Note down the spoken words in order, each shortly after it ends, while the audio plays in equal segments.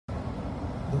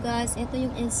Guys, ito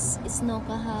yung snow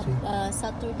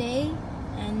Saturday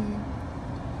and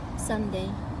Sunday.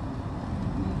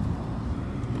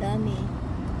 Dami.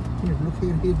 Here, look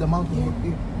here, the mountain, Yeah. look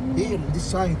here. Here, this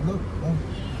side, look. Oh,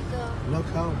 look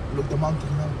the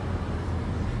mountain now.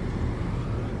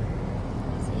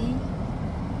 See?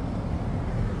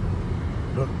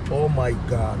 Look, oh my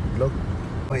God, look.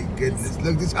 My goodness,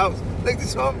 look this house, look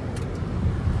this home.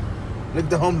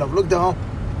 Look the home, love, look the home.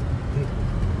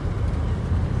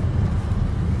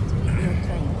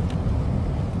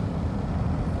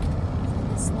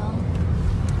 Snow.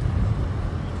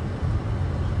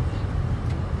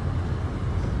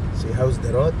 See how's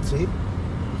the road, see?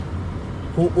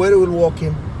 Where will walk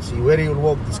him? See, where he will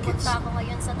walk, these kids. Papunta ako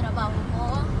ngayon sa trabaho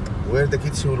ko. Where the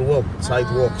kids will walk,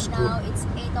 sidewalk, school. Now it's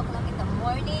 8 o'clock in the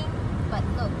morning, but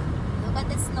look at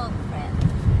the snow, friend.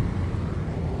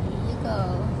 Here you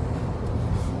go.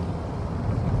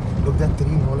 Look that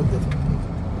tree, oh, look that tree.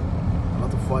 A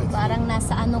lot of white. Parang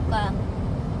nasa ano ka?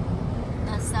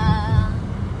 Nasa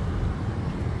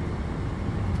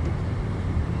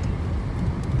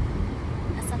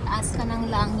taas ka ng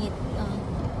langit.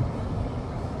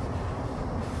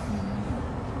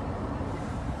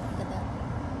 Ganda.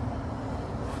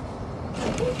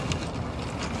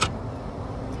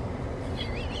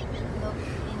 Look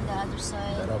in the other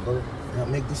side. The rubber. Now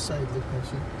make this side, look,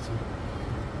 see?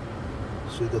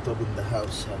 See the top in the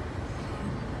house, huh?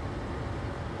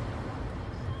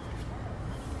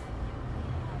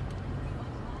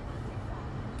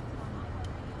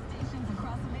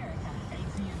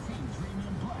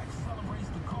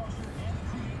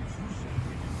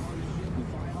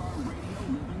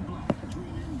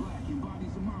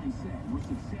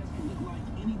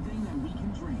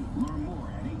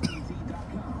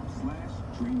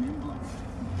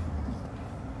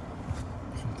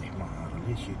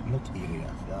 Not here,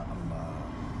 ya Allah.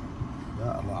 Ya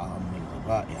Allah, alam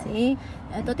الغباء يعني. See?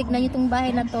 Ito, tignan nyo itong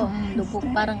bahay na to. Lubog,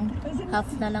 parang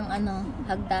half na lang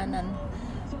hagdanan.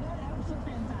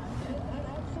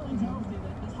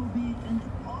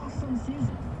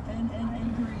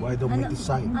 Why don't make this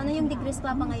side? Ano yung degrees,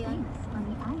 Papa, ngayon?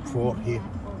 4 here.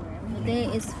 Today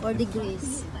is 4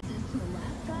 degrees.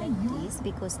 Like this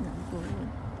because not good.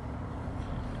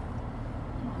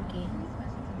 Okay.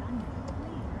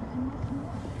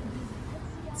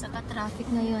 Saka traffic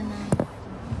ngayon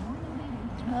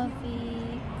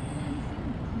Traffic.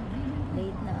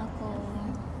 Late na ako.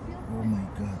 Oh my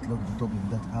God, look the top of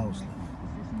that house.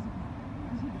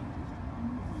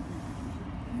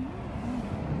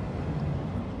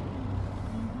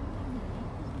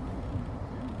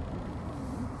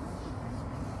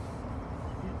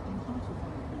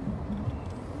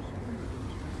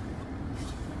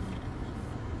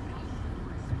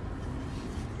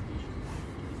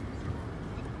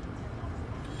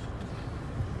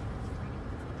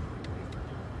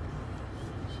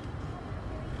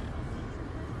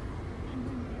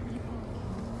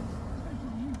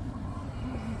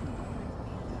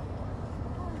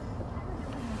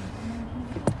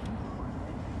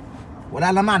 Wala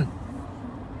laman.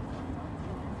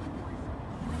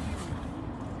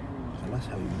 خلاص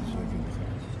حبيبي شايفين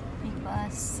خلاص. May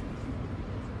bus.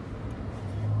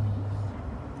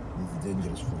 This is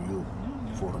dangerous for you.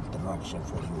 For interaction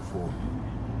for you.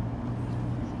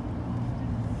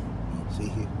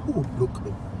 See here. Oh, look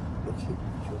here.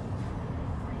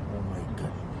 Oh my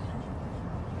God.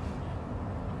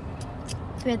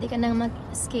 Pwede ka nang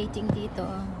mag-skating dito.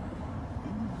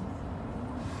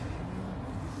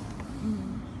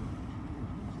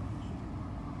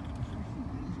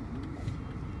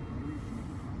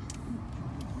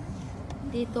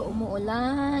 Dito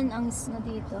umuulan ang snow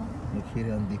dito. Look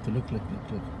here and dito. Look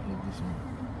this one.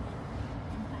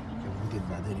 Can we get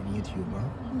بعدين in YouTube,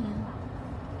 huh?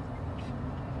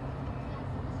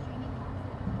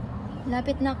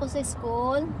 Lapit na ako sa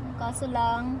school, kaso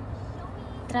lang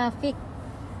traffic.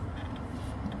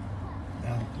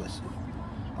 Yeah, plus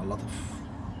a lot of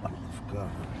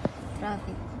car.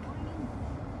 Traffic.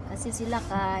 Kasi sila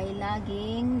Kay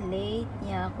laging late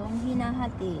niya akong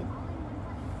hinahatid.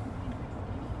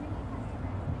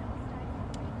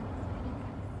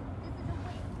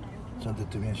 Send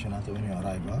it to me Shanata when you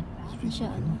arrive, huh?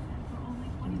 Inshallah.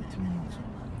 Send it to me.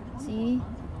 See?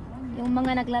 Yung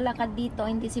mga naglalakad dito,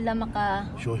 hindi sila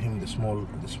Show him the small.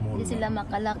 hindi sila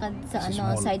makalakad sa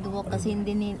sidewalk kasi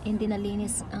hindi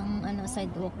nalinis ang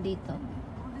sidewalk dito.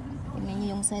 Tingnan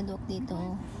niyo yung sidewalk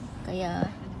dito. Kaya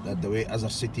That the way other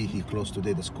city he closed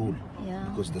today the school. yeah.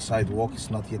 Because the sidewalk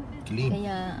is not yet clean.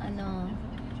 Kaya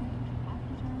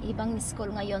ibang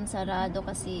school ngayon sarado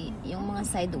kasi yung mga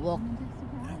sidewalk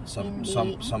Some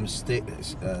Hindi.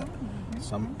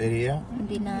 some area.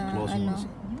 Hindi na Closing ano, this.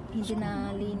 hindi na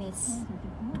linis.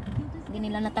 Hindi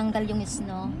nila natanggal yung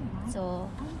snow. So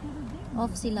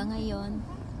off sila ngayon.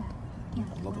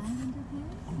 A lot of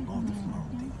mountain.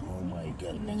 Oh my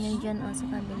god. Tignan nyo dyan sa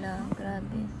kabila.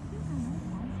 Grabe.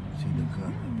 See the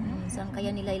car. Saan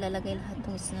kaya nila ilalagay lahat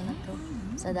ng snow na to?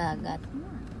 Sa dagat.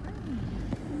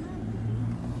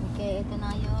 Okay, ito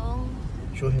na yung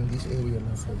Show him this area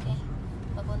now. okay.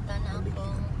 Papunta na ako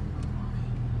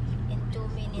in 2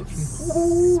 minutes.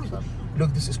 Ooh,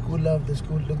 look, this is school, love. The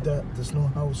school. Look, the snow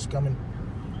house coming.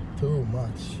 Too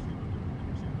much.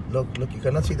 Look, you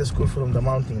cannot see the school from the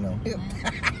mountain now.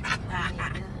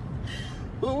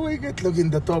 Oh my god, look in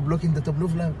the top. Look in the top.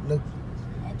 Look, look.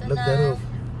 Ito Look na. the roof.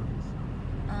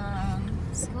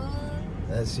 School.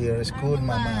 That's your school,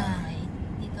 mama.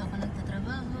 Dito ako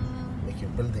nagtatrabaho. Like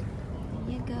your building.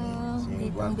 There you go. See,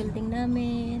 Dito ang one- building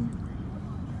namin.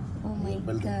 Oh my Yung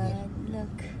building God. here.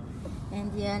 Look. And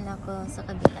yan ako sa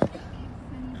kabila.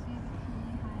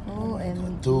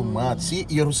 OMG. Too much. See,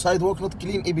 your sidewalk not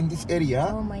clean even this area.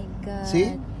 Oh my God.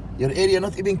 See, your area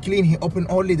not even clean. He open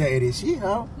only the area. See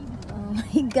how? Oh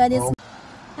my God. Oh.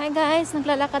 Hi guys.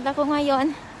 Naglalakad ako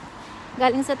ngayon.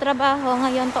 Galing sa trabaho.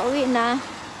 Ngayon pauwi na.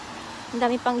 Ang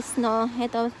dami pang snow.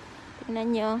 Ito. Tingnan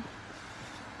nyo.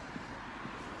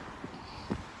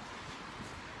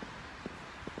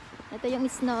 Ito yung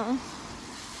snow.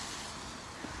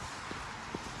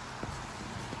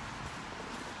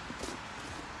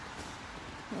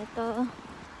 Ito.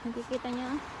 Nakikita nyo?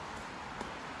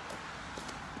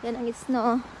 Yan ang snow.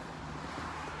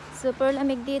 Super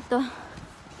lamig dito.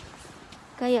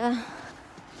 Kaya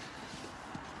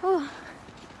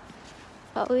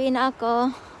pauwi na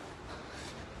ako.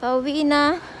 Pauwi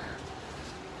na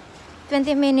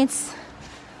 20 minutes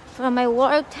from my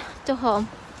work to home.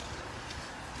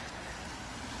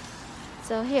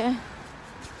 So here.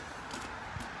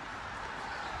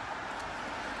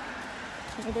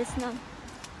 It is now.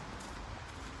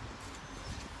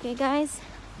 Okay guys.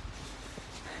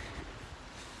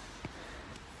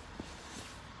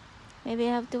 Maybe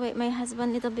I have to wait my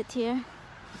husband a little bit here.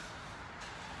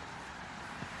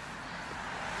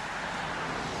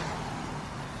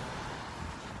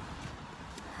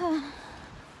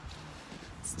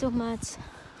 It's too much.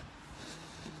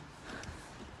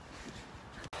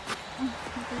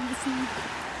 Matalis na.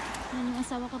 Yan yung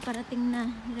asawa ko parating na.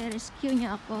 Re-rescue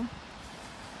niya ako.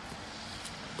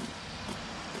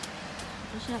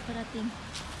 Ito siya parating.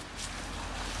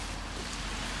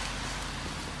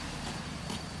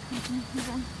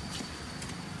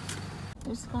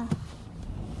 There's car.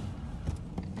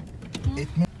 It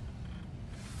may-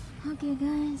 Okay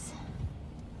guys.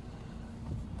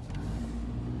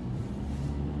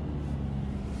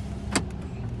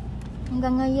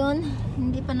 Hanggang ngayon,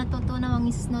 hindi pa natutunaw ang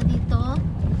snow dito.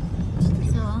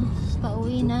 So,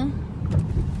 pauwi na.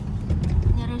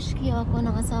 Nirescue ako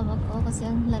ng asawa ko kasi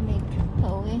ang lamig.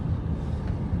 Pauwi.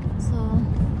 So,